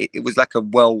be, and it was like a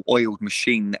well-oiled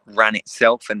machine that ran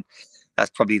itself, and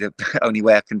that's probably the only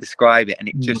way I can describe it. And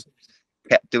it just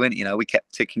kept doing it. You know, we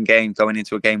kept ticking games, going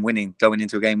into a game winning,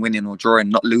 or drawing,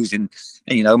 not losing.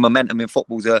 And you know, momentum in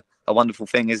football's a wonderful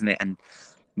thing, isn't it? And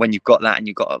when you've got that, and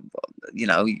you've got, you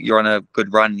know, you're on a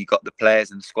good run, you've got the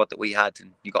players and the squad that we had,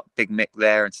 and you got Big Mick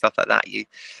there and stuff like that. You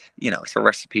know, it's a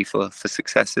recipe for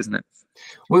success, isn't it?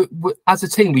 Well, as a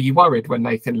team, were you worried when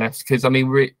Nathan left? Because I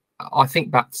mean, I think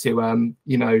back to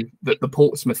you know, the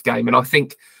Portsmouth game, and I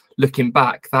think looking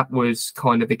back, that was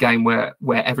kind of the game where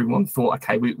everyone thought,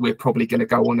 okay, we're probably going to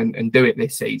go on and do it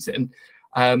this season.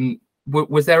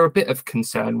 Was there a bit of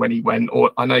concern when he went?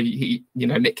 Or I know you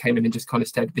know, Mick came in and just kind of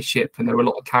steadied the ship, and there were a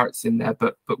lot of carrots in there,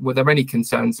 but were there any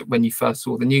concerns when you first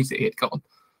saw the news that he had gone?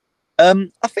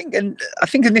 I think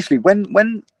initially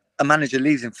when a manager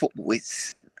leaves in football,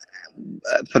 it's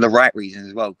for the right reasons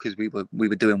as well, because we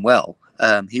were doing well.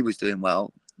 He was doing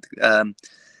well.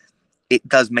 It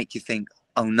does make you think,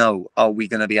 oh no, are we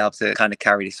going to be able to kind of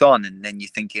carry this on? And then you're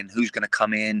thinking, who's going to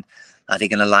come in? Are they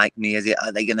going to like me?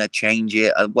 Are they going to change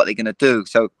it? What are they going to do?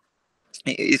 So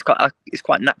it's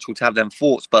quite natural to have them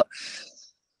thoughts. But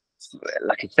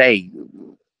like I say,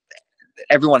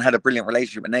 everyone had a brilliant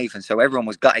relationship with Nathan, so everyone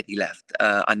was gutted he left.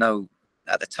 I know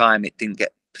at the time it didn't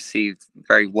get perceived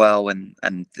very well, and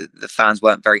the fans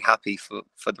weren't very happy for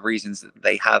the reasons that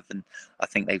they have, and I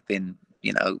think they've been,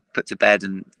 you know, put to bed,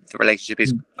 and the relationship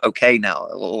is okay now,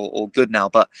 or good now.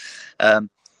 But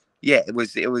yeah, it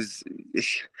was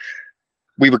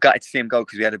we were gutted to see him go,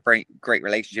 because we had a great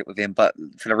relationship with him. But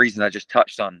for the reason I just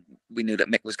touched on, we knew that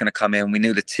Mick was going to come in. We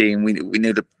knew the team. We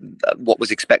knew what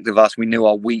was expected of us. We knew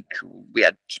our week. We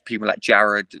had people like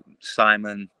Jared,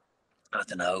 Simon, I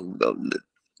don't know,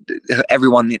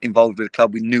 everyone involved with the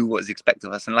club. We knew what was expected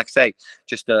of us. And like I say,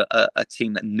 just a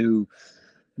team that knew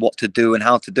what to do and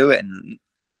how to do it. And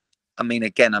I mean,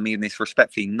 again, I mean this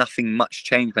respectfully, nothing much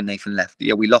changed when Nathan left.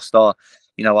 Yeah, we lost our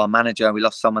manager. We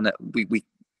lost someone that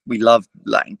we loved,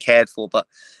 like, and cared for. But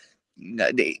you know,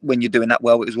 when you're doing that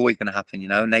well, it was always going to happen. You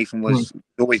know, Nathan was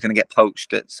always going to get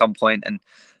poached at some point. And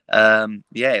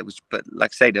yeah, it was. But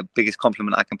like I say, the biggest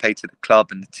compliment I can pay to the club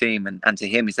and the team and to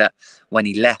him is that when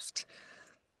he left,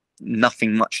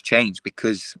 nothing much changed,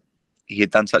 because he had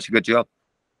done such a good job.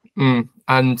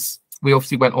 And we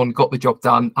obviously went on, got the job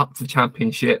done, up to the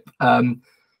Championship.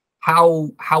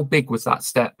 How big was that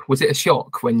step? Was it a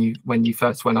shock when you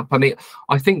first went up? I mean,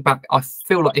 I think back, I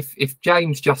feel like if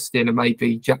James Justin and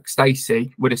maybe Jack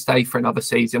Stacey would have stayed for another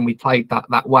season, we played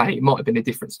that way, it might have been a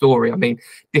different story. I mean,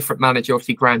 different manager,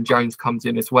 obviously Graham Jones comes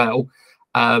in as well.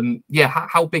 Yeah,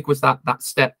 how big was that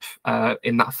step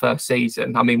in that first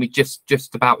season? I mean, we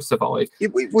just about survived.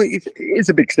 It is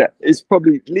a big step. It's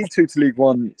probably League Two to League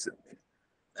One,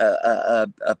 a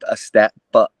step,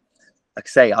 but like I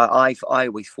say, I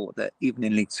always thought that even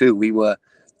in League Two we were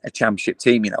a Championship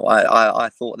team. You know, I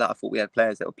thought we had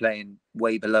players that were playing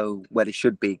way below where they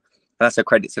should be. And that's a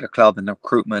credit to the club and the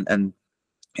recruitment and,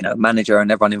 you know, manager and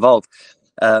everyone involved.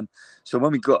 So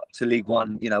when we got to League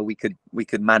One, you know, we could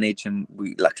manage, and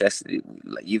we like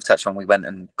you've touched on, we went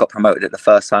and got promoted at the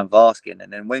first time of asking,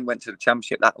 and then when we went to the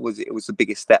Championship, it was the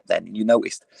biggest step. Then you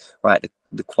noticed, right,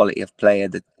 the quality of player,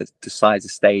 the size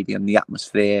of stadium, the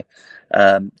atmosphere,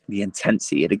 the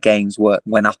intensity of the games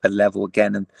went up a level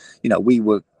again, and you know, we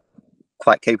were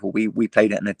quite capable. We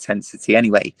played at an intensity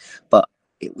anyway, but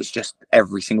it was just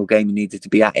every single game you needed to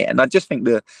be at it. And I just think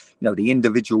the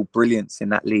individual brilliance in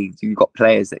that league, you've got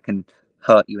players that can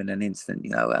hurt you in an instant,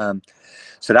 you know.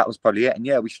 So that was probably it. And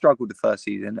yeah, we struggled the first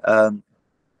season.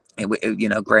 You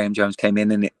know, Graham Jones came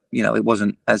in, and it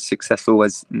wasn't as successful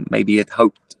as maybe he'd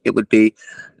hoped it would be.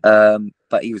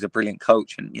 But he was a brilliant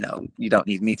coach, and you know, you don't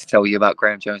need me to tell you about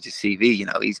Graham Jones's CV. You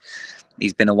know, he's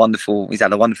had a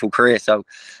wonderful career. So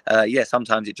yeah,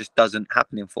 sometimes it just doesn't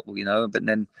happen in football, you know. But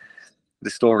then the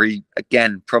story,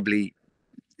 again, probably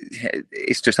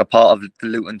it's just a part of the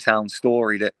Luton Town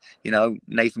story that, you know,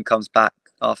 Nathan comes back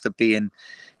after being,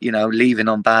 you know, leaving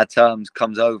on bad terms,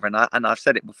 comes over, and I've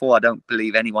said it before, I don't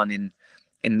believe anyone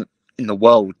in the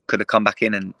world could have come back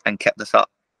in and kept us up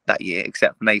that year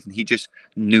except for Nathan. He just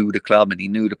knew the club and he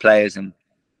knew the players, and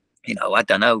you know, I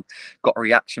don't know, got a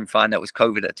reaction. Fine, that was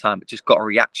COVID at the time, but just got a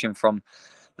reaction from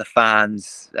the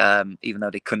fans, even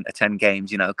though they couldn't attend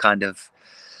games. You know, kind of.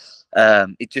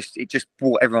 It just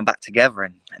brought everyone back together,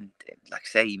 and like I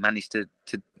say, he managed to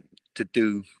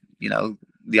do, you know,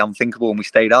 the unthinkable, and we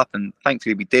stayed up, and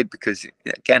thankfully we did, because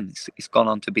again, it's gone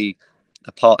on to be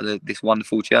a part of this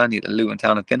wonderful journey that Luton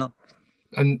Town have been on.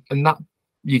 And that,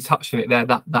 you touched on it there,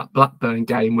 that Blackburn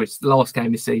game, which the last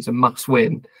game this season, must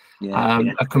win.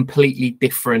 A completely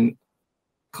different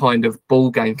kind of ball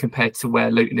game compared to where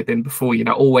Luton had been before, you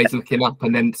know, always looking up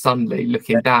and then suddenly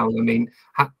looking down. I memean,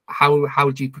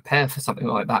 how do you prepare for something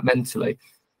like that mentally?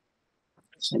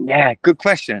 Yeah, good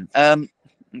question. The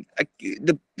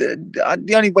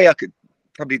only way I could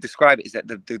probably describe it is that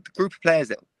the group of players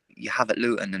that you have at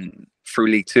Luton and through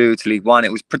League Two to League One,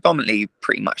 it was predominantly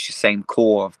pretty much the same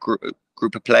core of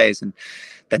group of players, and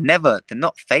they're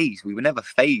not phased. We were never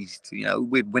phased. You know,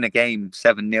 we'd win a game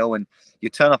 7-0, and you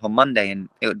turn up on Monday, and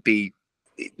it would be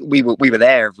we were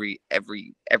there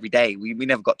every day. We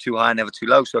never got too high, never too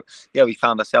low. So yeah, we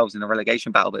found ourselves in a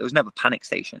relegation battle, but it was never panic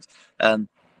stations.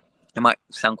 It might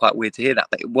sound quite weird to hear that,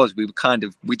 but it was.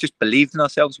 We just believed in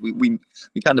ourselves. We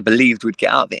kind of believed we'd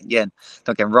get out of it. Yeah,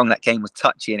 don't get me wrong, that game was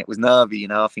touchy and it was nervy. You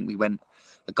know, I think we went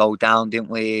a goal down, didn't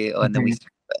we? And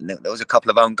then there was a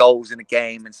couple of own goals in the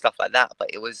game and stuff like that.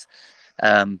 But it was,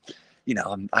 you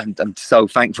know, I'm so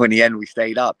thankful in the end we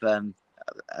stayed up.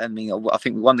 I mean, I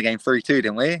think we won the game 3-2,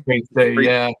 didn't we? 3-2,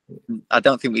 yeah. I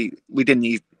don't think we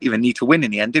didn't even need to win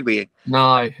in the end, did we?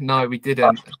 No, we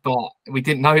didn't. But we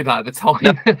didn't know that at the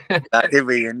time. No, did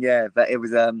we? And yeah, but it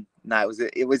was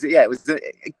it was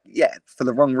for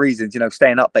the wrong reasons, you know,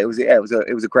 staying up. But it was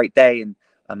a great day, and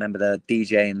I remember the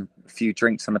DJ and a few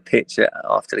drinks on the pitch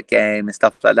after the game and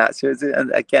stuff like that. So it was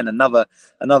again another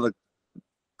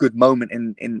good moment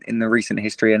in the recent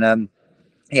history. And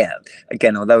yeah,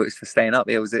 again, although it's for staying up,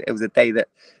 it was a day that,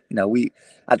 you know, we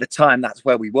at the time that's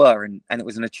where we were, and it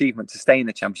was an achievement to stay in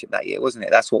the Championship that year, wasn't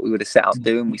it? That's what we would have set out to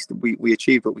do, and we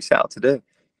achieved what we set out to do.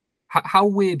 How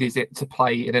weird is it to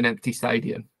play in an empty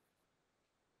stadium?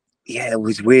 Yeah, it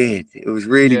was weird. It was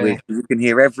really weird. You can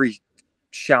hear every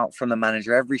shout from the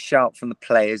manager, every shout from the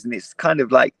players, and it's kind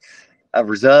of like a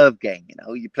reserve game. You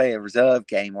know, you play a reserve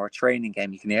game or a training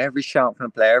game, you can hear every shout from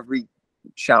the player, every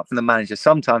shout from the manager,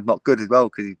 sometimes not good as well,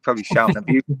 because he's probably shouting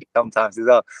abuse sometimes as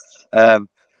well.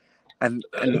 And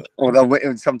although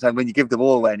sometimes when you give the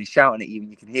ball away and he's shouting at you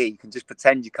and you can hear, you can just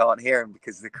pretend you can't hear him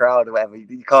because of the crowd or whatever.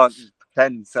 You can't just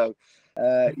pretend. So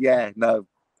no,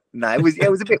 it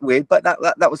was a bit weird, but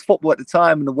that was football at the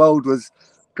time, and the world was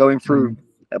going through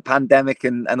a pandemic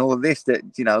and all of this that,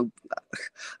 you know,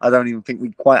 I don't even think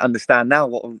we quite understand now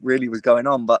what really was going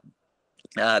on, but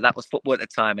that was football at the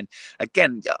time. And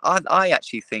again, I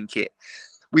actually think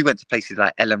we went to places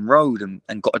like Ellen Road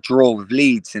and got a draw with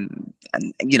Leeds, and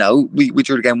you know, we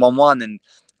drew the game 1-1, and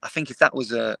I think if that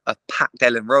was a packed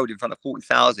Ellen Road in front of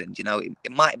 40,000, you know,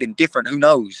 it might have been different, who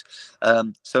knows.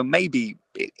 So maybe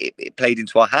it played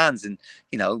into our hands, and,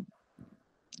 you know,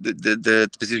 the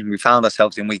position we found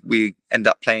ourselves in, we end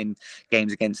up playing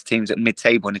games against teams at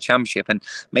mid-table in the Championship, and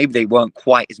maybe they weren't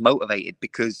quite as motivated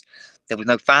because there was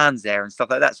no fans there and stuff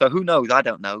like that. So who knows? I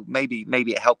don't know. Maybe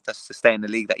it helped us to stay in the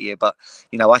league that year. But,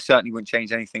 you know, I certainly wouldn't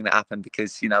change anything that happened,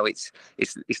 because, you know, it's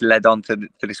led on to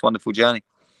this wonderful journey.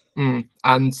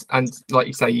 And like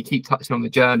you say, you keep touching on the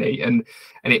journey, and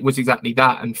it was exactly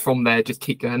that. And from there, just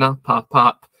keep going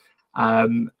up.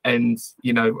 And,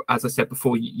 you know, as I said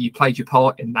before, you played your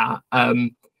part in that.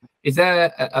 Is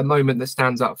there a moment that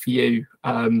stands out for you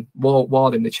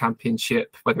while in the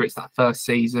Championship, whether it's that first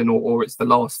season or it's the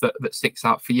last, that sticks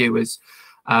out for you as,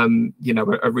 you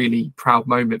know, a really proud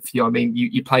moment for you? I mean,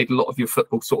 you played a lot of your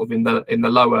football sort of in the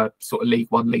lower sort of League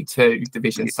One, League Two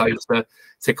division. So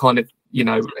to kind of, you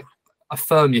know,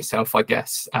 affirm yourself, I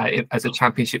guess, as a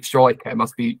Championship striker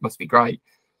must be great.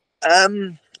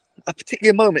 A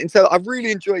particular moment, and so I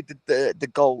really enjoyed the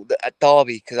goal at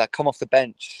Derby, because I come off the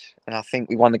bench and I think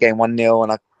we won the game 1-0,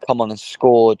 and I come on and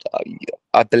scored.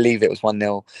 I believe it was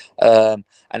 1-0, and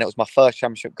it was my first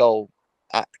Championship goal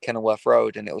at Kenilworth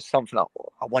Road, and it was something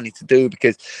I wanted to do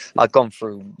because I'd gone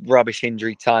through rubbish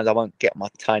injury times. I won't get my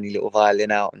tiny little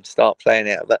violin out and start playing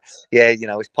it, but yeah, you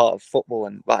know, it's part of football,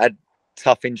 and I had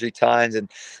tough injury times and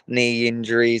knee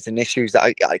injuries and issues that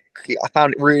I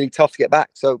found it really tough to get back.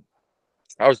 So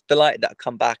I was delighted that I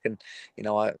come back, and, you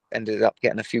know, I ended up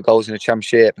getting a few goals in the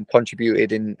Championship and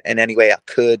contributed in any way I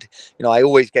could. You know, I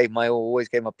always gave my all, always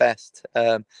gave my best.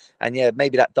 And yeah,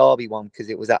 maybe that Derby one, because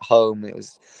it was at home. It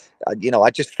was, you know, I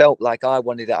just felt like I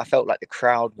wanted it. I felt like the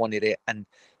crowd wanted it. And,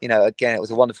 you know, again, it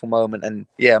was a wonderful moment, and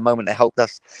yeah, a moment that helped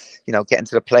us, you know, get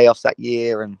into the playoffs that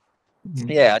year. And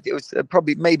yeah, it was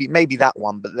probably maybe that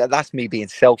one, but that's me being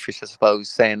selfish, I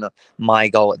suppose, saying my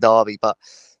goal at Derby. But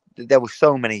there were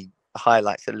so many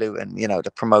highlights at Luton, you know, the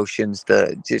promotions,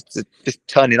 just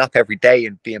turning up every day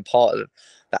and being part of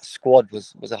that squad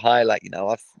was a highlight.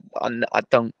 I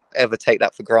don't ever take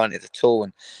that for granted at all.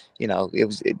 And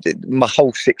my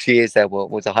whole 6 years there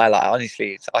was a highlight.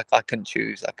 Honestly, I couldn't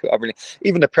choose. I really,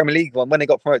 even the Premier League one, when they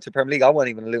got promoted to Premier League, I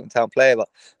wasn't even a Luton Town player, but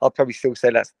I'll probably still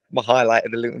say that's my highlight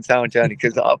of the Luton Town journey,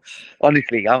 because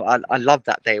honestly, I loved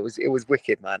that day. It was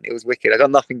wicked, man. It was wicked. I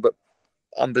got nothing but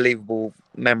unbelievable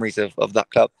memories of that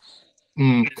club.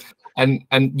 And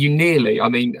you nearly, I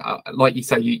mean, like you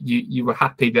say, you were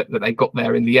happy that they got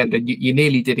there in the end, and you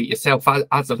nearly did it yourself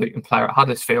as a Luton player at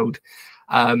Huddersfield.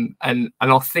 And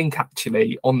I think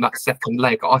actually on that second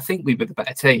leg, I think we were the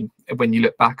better team when you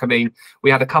look back. I mean,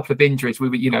 we had a couple of injuries. We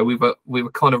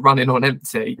were kind of running on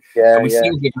empty, and we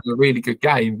still did a really good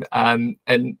game. And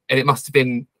it must have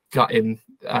been gutting.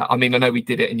 I mean, I know we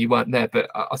did it and you weren't there,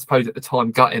 but I suppose at the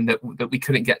time gutting that we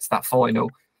couldn't get to that final.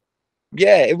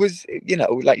 Yeah, it was,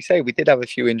 like you say, we did have a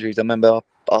few injuries. I remember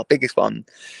our biggest one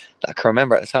that I can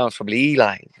remember at the time was probably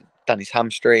Eli. Done his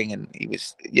hamstring, and he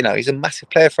was, he's a massive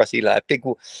player for us. Eli, a big,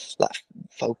 like,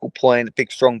 focal point, a big,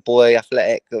 strong boy,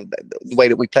 athletic. The way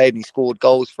that we played, and he scored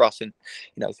goals for us, and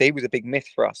so he was a big miss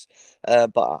for us.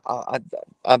 But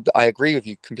I agree with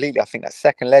you completely. I think that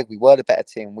second leg we were the better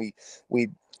team.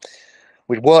 We'd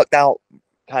worked out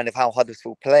kind of how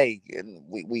Huddersfield play, and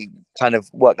we kind of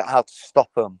worked out how to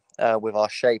stop them with our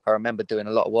shape. I remember doing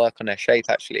a lot of work on their shape,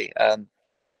 actually,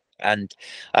 and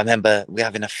I remember we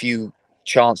having a few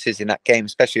chances in that game,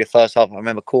 especially the first half. I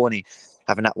remember Corney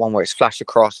having that one where it's flashed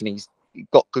across, and he's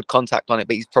got good contact on it,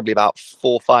 but he's probably about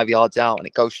 4 or 5 yards out, and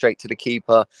it goes straight to the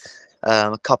keeper.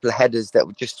 A couple of headers that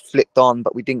were just flicked on,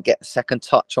 but we didn't get a second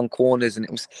touch on corners, and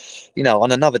it was,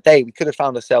 on another day we could have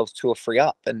found ourselves 2 or 3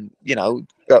 up, and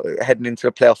heading into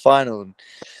a playoff final.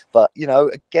 But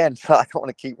again, I don't want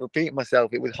to keep repeating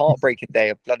myself. It was a heartbreaking day.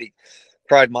 I bloody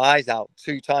cried my eyes out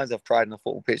 2 times. I've cried on the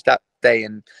football pitch that day,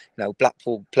 and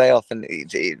Blackpool playoff, and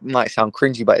it might sound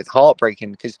cringy, but it's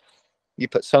heartbreaking because you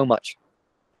put so much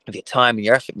of your time and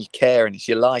your effort and your care, and it's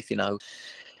your life,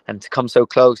 and to come so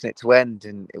close and it to end.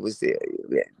 And it was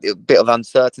a bit of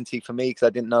uncertainty for me, because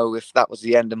I didn't know if that was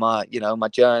the end of my my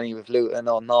journey with Luton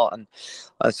or not. And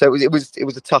so it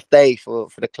was a tough day for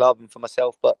the club and for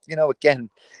myself. But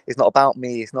again, it's not about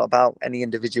me, it's not about any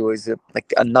individual. It's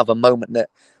like another moment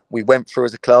that we went through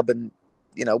as a club, and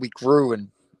we grew, and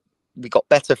we got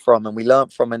better from, and we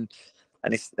learned from, and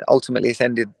it's ultimately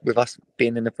ended with us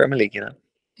being in the Premier League.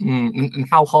 And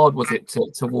how hard was it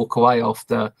to walk away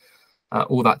after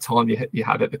all that time you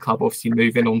had at the club, obviously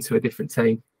moving on to a different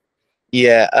team?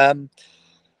 Yeah,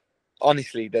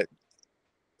 honestly, that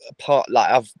part, like,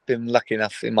 I've been lucky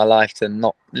enough in my life to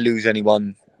not lose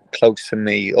anyone close to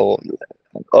me or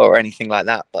anything like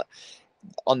that. But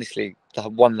honestly,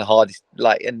 one of the hardest,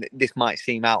 like, and this might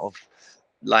seem out of,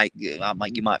 like, you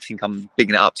might think I'm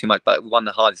bigging it up too much, but one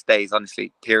of the hardest days,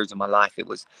 honestly, periods of my life, it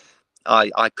was,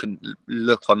 I couldn't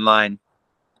look online.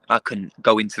 I couldn't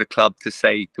go into the club to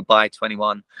say goodbye to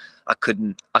anyone. I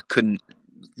couldn't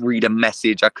read a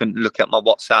message. I couldn't look at my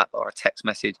WhatsApp or a text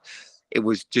message. It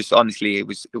was just, honestly, it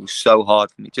was so hard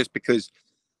for me, just because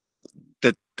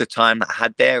the time that I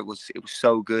had there, it was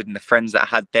so good, and the friends that I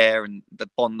had there, and the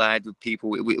bond I had with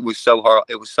people, it was so hard.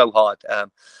 It was so hard.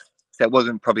 So it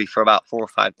wasn't probably for about 4 or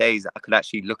 5 days that I could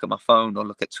actually look at my phone or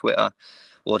look at Twitter,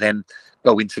 or then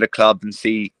go into the club and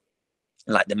see,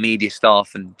 like, the media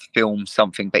staff and film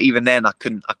something. But even then, I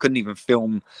couldn't even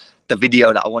film the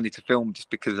video that I wanted to film,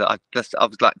 just because I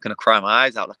was like going to cry my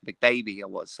eyes out like a big baby I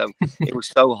was. So it was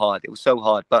so hard. It was so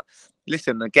hard. But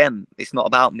listen, again, it's not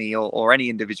about me or any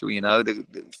individual. The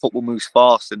football moves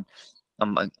fast, and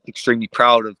I'm extremely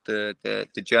proud of the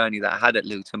journey that I had at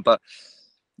Luton. But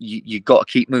you got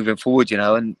to keep moving forward,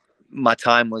 and my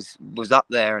time was up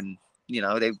there, and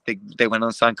they went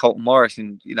on to sign Colton Morris,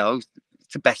 and it's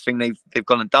the best thing they've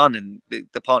gone and done. And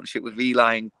the partnership with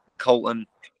Eli and Colton,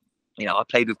 I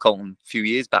played with Colton a few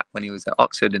years back when he was at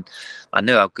Oxford, and I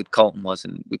knew how good Colton was,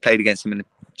 and we played against him in the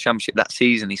Championship that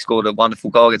season. He scored a wonderful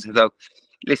goal against us. So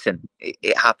listen,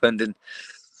 it happened, and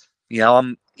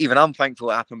I'm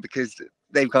thankful it happened, because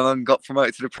they've gone on and got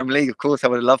promoted to the Premier League. Of course, I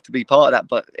would have loved to be part of that,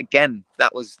 but again,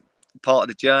 that was part of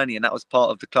the journey, and that was part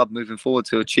of the club moving forward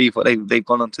to achieve what they've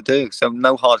gone on to do. So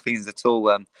no hard feelings at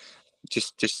all.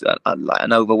 Just like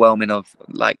an overwhelming of,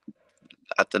 like,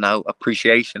 I don't know,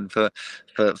 appreciation for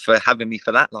having me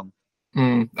for that long.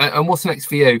 And what's next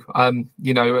for you?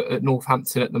 At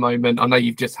Northampton at the moment. I know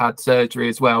you've just had surgery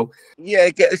as well. Yeah,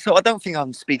 so I don't think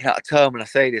I'm speaking out of turn when I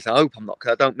say this. I hope I'm not,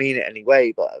 because I don't mean it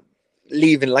anyway. But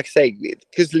leaving, like I say,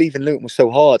 because leaving Luton was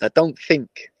so hard, I don't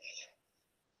think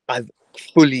I've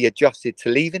fully adjusted to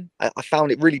leaving. I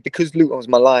found it really, because Luton was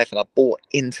my life, and I bought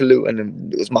into Luton,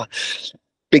 and it was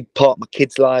big part of my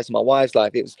kids' lives, my wife's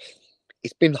life.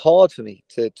 It's been hard for me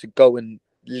to go and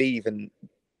leave and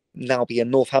now be a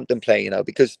Northampton player, you know,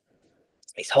 because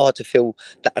it's hard to feel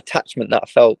that attachment that I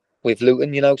felt with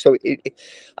Luton, you know. So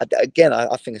again,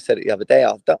 I think I said it the other day.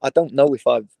 I don't know if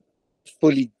I've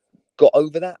fully got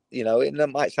over that, you know. And that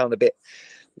might sound a bit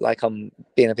like I'm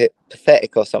being a bit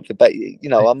pathetic or something, but you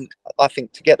know, I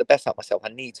think to get the best out of myself, I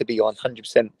need to be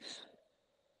 100%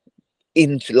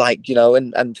 into, like, you know,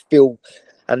 and feel,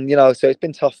 and you know, so it's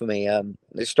been tough for me.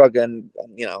 Struggling,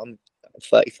 you know, I'm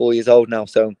 34 years old now,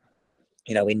 so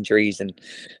you know, injuries and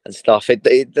stuff.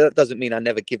 That doesn't mean I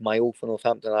never give my all for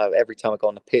Northampton. Every time I go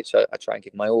on the pitch, I try and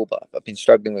give my all, but I've been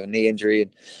struggling with a knee injury,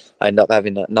 and I end up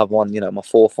having another one, you know, my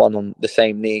fourth one on the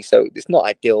same knee. So it's not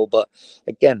ideal, but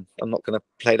again, I'm not going to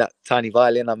play that tiny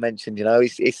violin I mentioned. You know,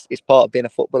 it's part of being a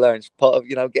footballer, and it's part of,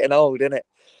 you know, getting old, isn't it?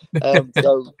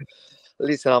 So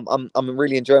listen, I'm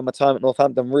really enjoying my time at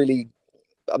Northampton.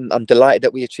 I'm delighted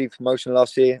that we achieved promotion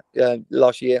last year.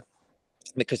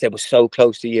 Because they were so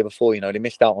close the year before, you know, they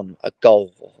missed out on a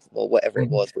goal or whatever it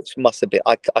was, which must have been,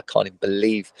 I can't even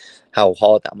believe how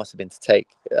hard that must have been to take.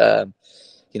 You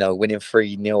know, winning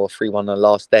 3-0 or 3-1 on the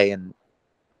last day, and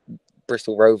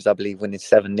Bristol Rovers, I believe, winning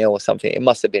 7-0 or something. It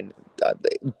must have been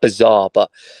bizarre, but,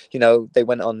 you know, they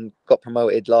went on, got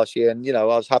promoted last year, and, you know,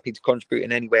 I was happy to contribute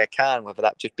in any way I can, whether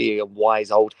that just be a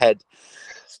wise old head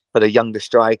for the younger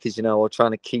strikers, you know, or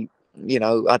trying to keep, you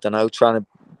know, I don't know, trying to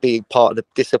be part of the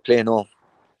discipline, or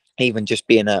even just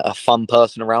being a fun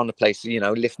person around the place, you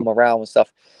know, lift morale and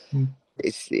stuff.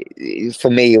 For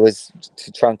me, it was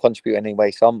to try and contribute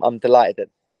anyway. So I'm delighted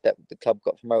that the club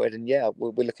got promoted, and yeah,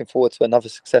 we're looking forward to another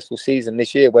successful season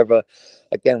this year. Whether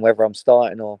I'm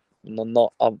starting or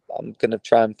not, I'm going to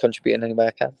try and contribute in any way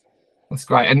I can. That's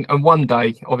great. And one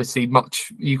day, obviously,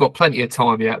 you've got plenty of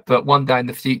time yet, but one day in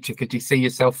the future, could you see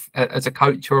yourself as a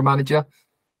coach or a manager?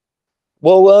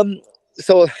 Well,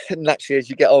 so naturally, as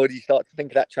you get older, you start to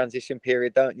think of that transition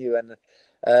period, don't you? And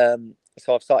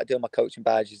so I've started doing my coaching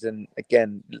badges, and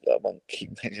again, I won't keep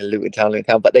mentioning Luton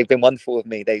Town, but they've been wonderful with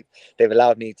me. They've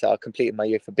allowed me to complete my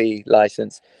UEFA B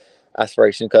license,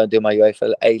 aspiration to go and do my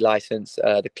UEFA A license.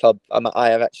 The club, I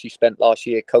have actually spent last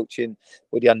year coaching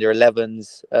with the under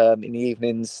 11s in the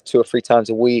evenings, 2 or 3 times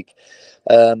a week.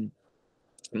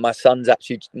 My son's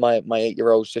actually, my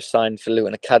 8-year-old's just signed for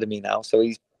Luton Academy now, so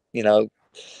he's, you know,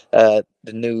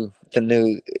 the new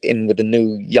in with the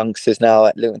new youngsters now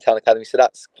at Luton Town Academy. So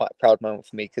that's quite a proud moment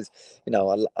for me, because, you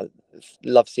know, I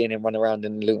love seeing him run around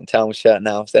in the Luton Town shirt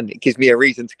now, and it gives me a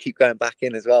reason to keep going back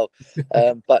in as well.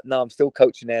 But no, I'm still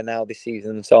coaching there now this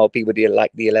season, so I'll be with the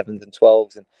 11s and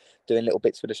 12s and doing little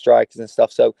bits with the strikers and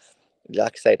stuff. So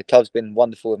like I say, the club's been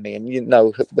wonderful with me, and, you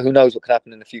know, who knows what could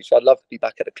happen in the future. I'd love to be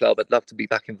back at the club. I'd love to be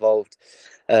back involved.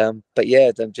 But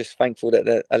yeah, I'm just thankful that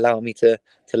they allow me to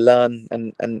learn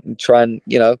and try and,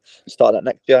 you know, start that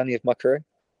next journey of my career.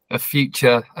 A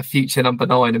future number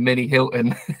 9, a mini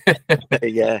Hylton.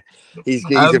 Yeah, he's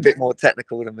a bit more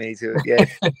technical than me. So yeah,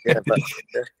 but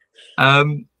yeah.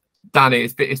 Danny,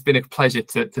 it's been a pleasure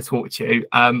to talk to you.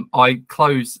 I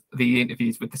close the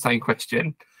interviews with the same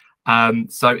question.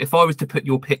 So if I was to put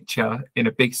your picture in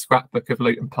a big scrapbook of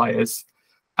Luton players,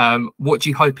 what do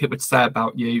you hope it would say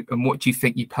about you, and what do you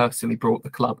think you personally brought the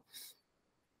club?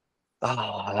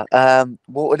 What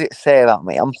would it say about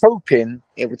me? I'm hoping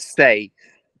it would say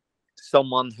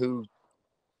someone who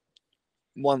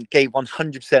gave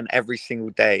 100% every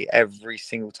single day, every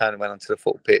single time I went onto the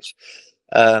football pitch,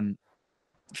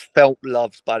 felt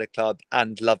loved by the club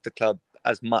and loved the club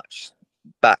as much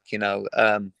back, you know,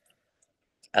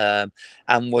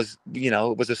 and was, you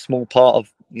know, was a small part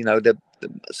of, you know,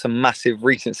 some massive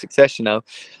recent success, you know.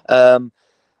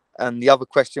 And the other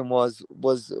question was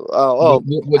what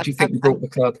do you think you brought the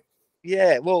club?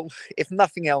 Yeah, well, if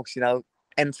nothing else, you know,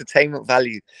 entertainment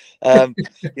value.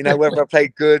 You know, whether I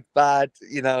played good, bad,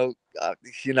 you know,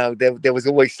 there was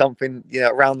always something, you know,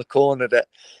 around the corner that,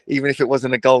 even if it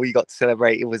wasn't a goal you got to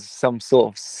celebrate, it was some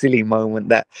sort of silly moment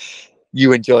that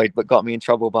you enjoyed but got me in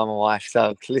trouble by my wife.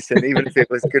 So listen, even if it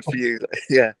was good for you,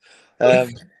 yeah.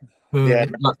 Yeah,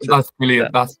 that's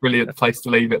brilliant. That's brilliant place to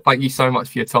leave it. Thank you so much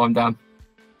for your time, Dan.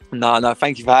 No,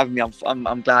 thank you for having me.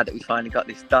 I'm glad that we finally got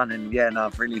this done, and yeah, no,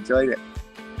 I've really enjoyed it.